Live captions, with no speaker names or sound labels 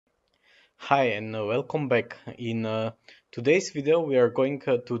Hi and welcome back. In today's video, we are going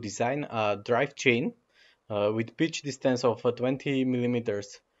to design a drive chain with pitch distance of 20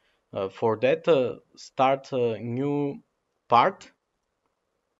 millimeters. For that, start a new part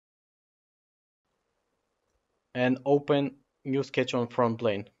and open new sketch on front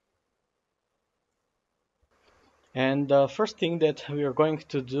plane. And the first thing that we are going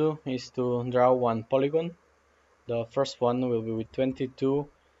to do is to draw one polygon. The first one will be with 22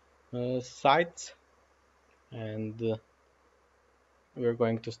 sides, and we are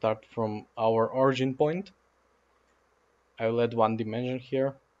going to start from our origin point. I will add one dimension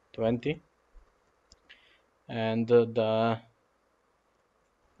here, 20, and the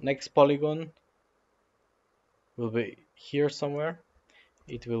next polygon will be here somewhere.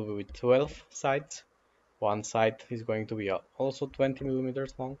 It will be with 12 sides. One side is going to be also 20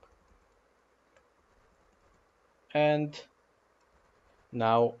 millimeters long. And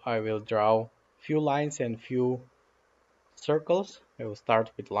now I will draw few lines and few circles. I will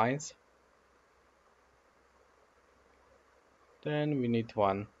start with lines. Then we need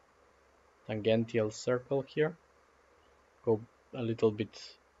one tangential circle here. Go a little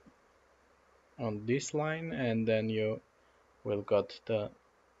bit on this line, and then you will got the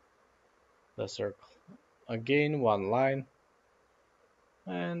circle. Again one line,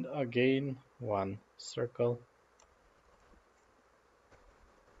 and again one circle.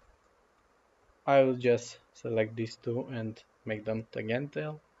 I will just select these two and make them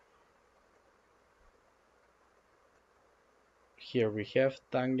tangential. Here we have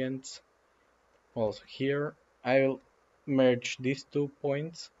tangents. Also here I will merge these 2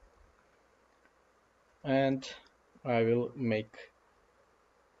 points, and I will make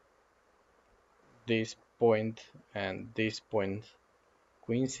this point and this point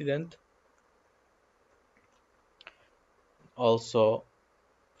coincident. Also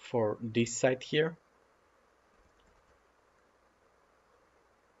for this side here.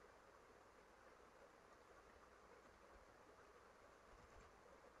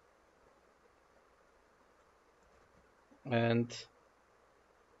 And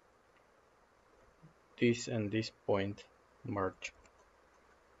this point merge.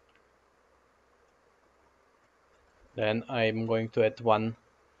 Then I'm going to add one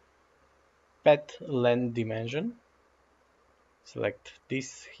path length dimension. Select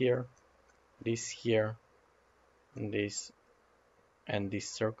this here, and this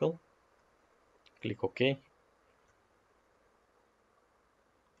circle. Click OK.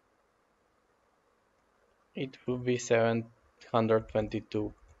 It will be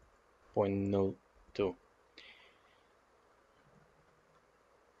 722.02.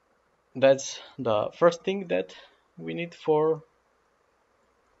 That's the first thing that we need for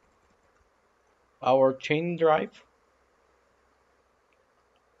our chain drive.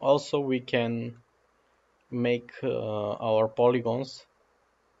 Also, we can make our polygons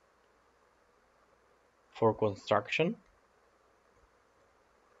for construction.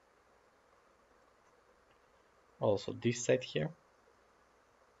 Also this side here.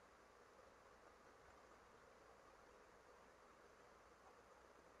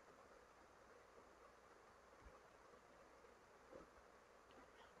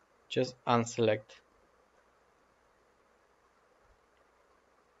 Just unselect.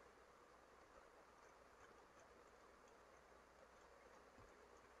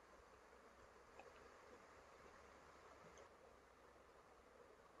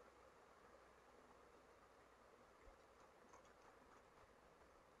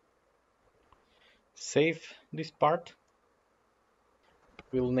 Save this part.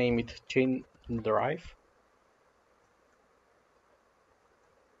 We'll name it chain drive.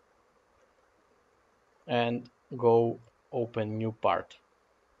 And go open new part.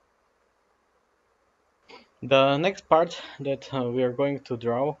 The next part that we are going to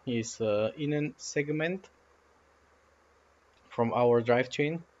draw is inner segment from our drive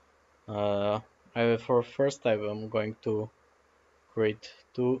chain. For first I'm going to create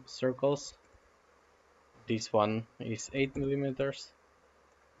 2 circles. This one is 8 millimeters.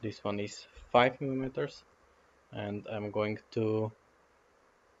 This one is 5 millimeters. And I'm going to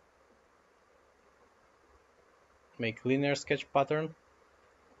make linear sketch pattern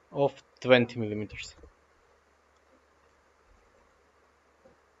of 20 millimeters.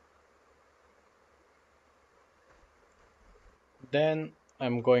 Then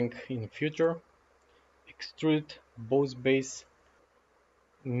I'm going in future, extrude both base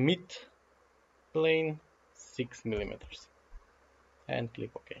mid plane 6 millimeters, and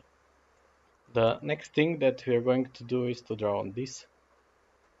click OK. The next thing that we are going to do is to draw on this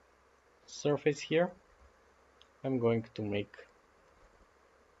surface here. I'm going to make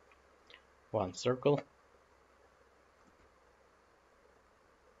one circle,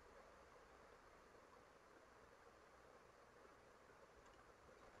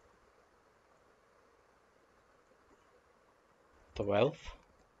 twelve.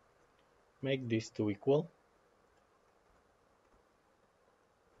 Make these two equal.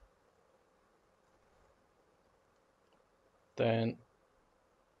 Then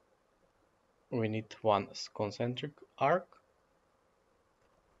we need one concentric arc.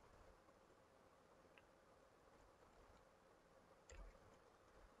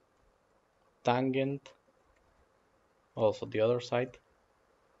 Tangent, also the other side.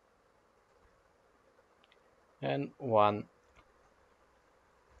 And one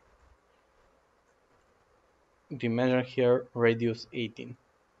dimension here, radius 18.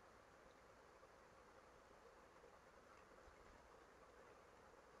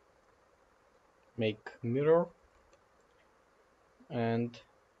 Make mirror and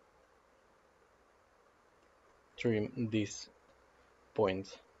trim these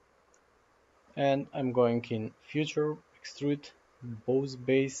points. And I'm going in future extrude both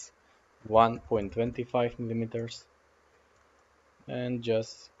base 1.25 millimeters and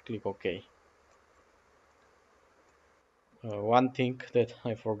just click OK. One thing that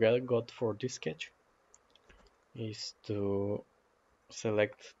I forgot for this sketch is to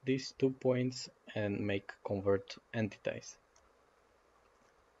select these 2 points and make convert entities.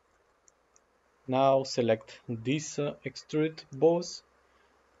 Now select this extrude both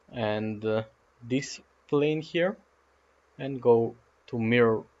and this plane here and go to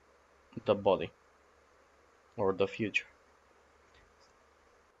mirror the body or the future.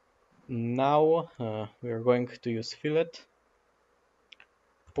 Now we are going to use fillet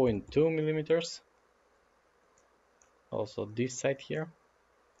 0.2 millimeters, also this side here,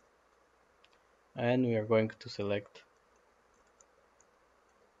 and we are going to select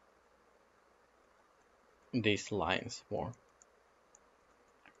these lines more.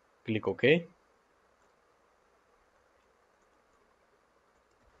 Click OK.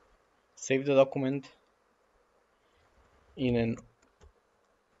 Save the document in an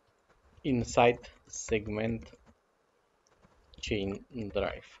inside segment chain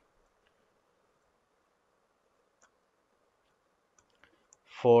drive.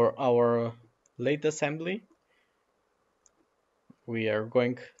 For our late assembly, we are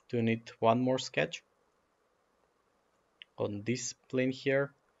going to need one more sketch. On this plane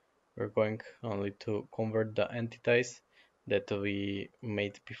here, we're going only to convert the entities that we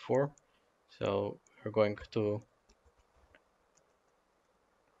made before. So we're going to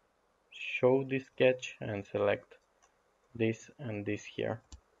show this sketch and select this and this here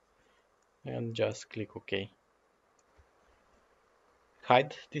and just click OK.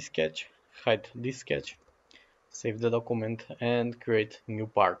 Hide this sketch, hide this sketch, save the document and create new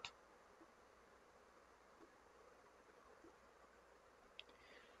part.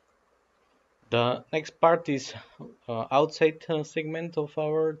 The next part is outside segment of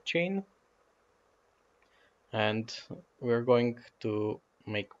our chain, and we're going to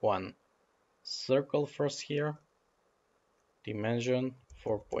make one circle first here, dimension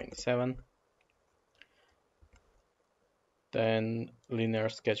 4.7, then linear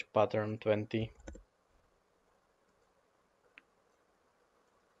sketch pattern 20,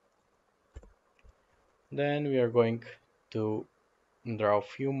 then we are going to draw a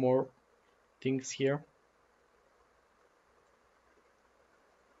few more things here.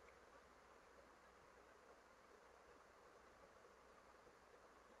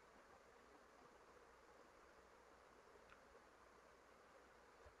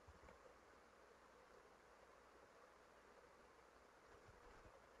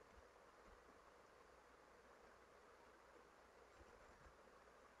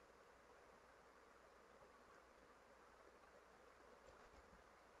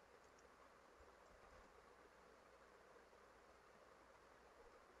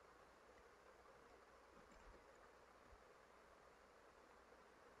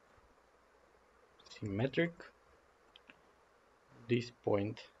 Symmetric. This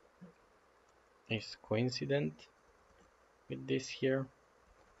point is coincident with this here.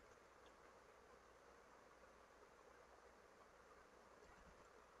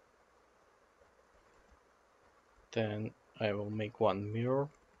 Then I will make one mirror.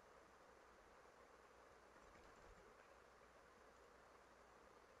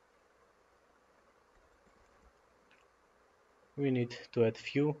 We need to add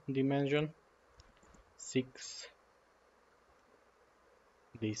few dimension. 6.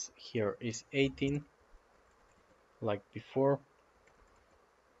 This here is 18, like before.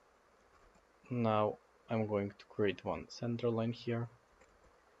 Now I'm going to create one center line here.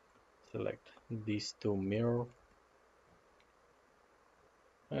 select these two mirror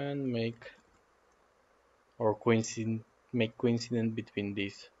and make coincident between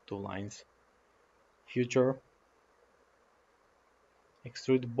these two lines. Future,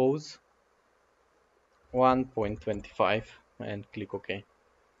 extrude both 1.25 and click OK.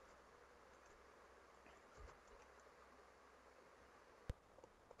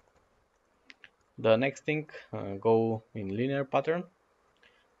 The next thing, go in linear pattern,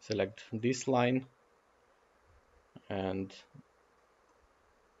 select this line and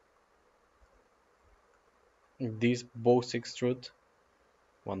these both extrude.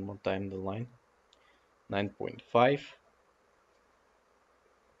 One more time the line, 9.5.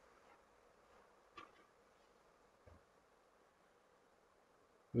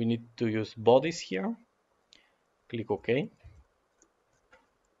 We need to use bodies here. Click OK.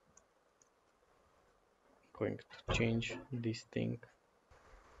 Going to change this thing.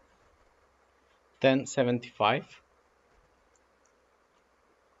 1075.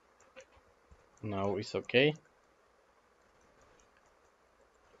 Now it's OK.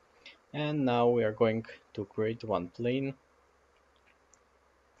 And now we are going to create one plane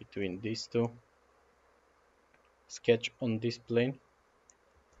between these two. Sketch on this plane.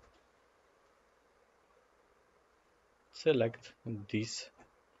 Select this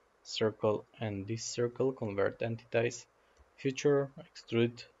circle and this circle, convert entities, future,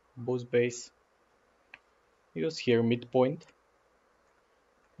 extrude both base. Use here midpoint,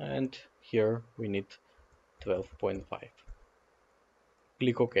 and here we need 12.5.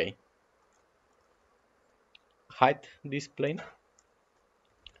 Click OK. Hide this plane.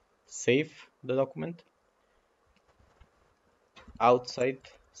 Save the document. Outside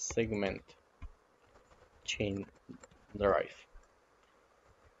segment chain drive.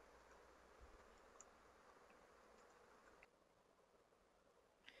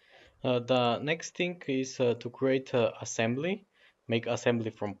 The next thing is to create assembly. Make assembly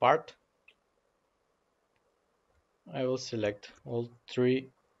from part. I will select all three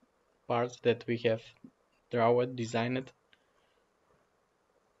parts that we have drawn, designed.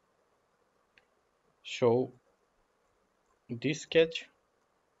 Show this sketch.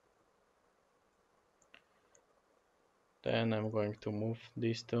 Then I'm going to move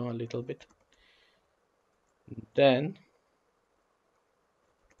these two a little bit. Then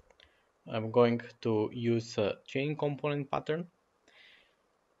I'm going to use a chain component pattern.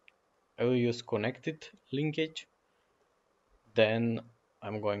 I will use connected linkage. Then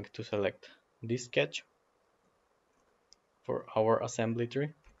I'm going to select this sketch for our assembly tree.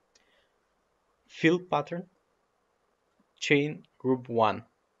 Fill pattern. Chain group 1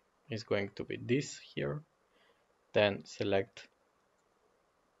 is going to be this here. Then select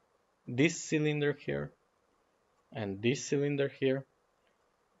this cylinder here and this cylinder here.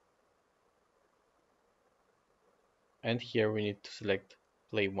 And here we need to select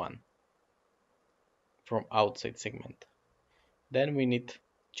plane 1 from outside segment. Then we need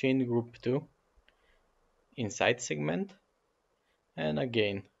chain group 2 inside segment, and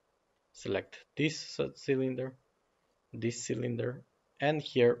again select this cylinder, and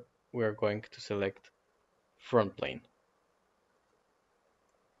here we are going to select front plane.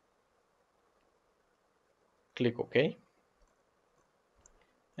 Click OK,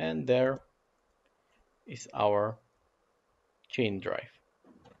 and there is our chain drive.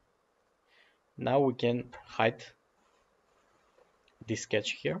 Now we can hide this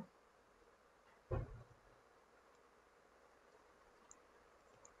sketch here.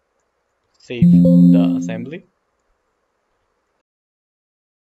 Save the assembly.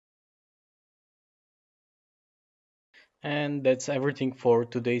 And that's everything for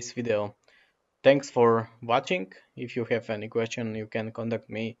today's video. Thanks for watching. If you have any question, you can contact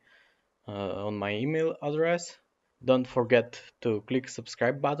me on my email address. Don't forget to click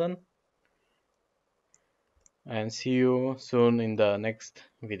subscribe button, and see you soon in the next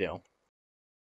video.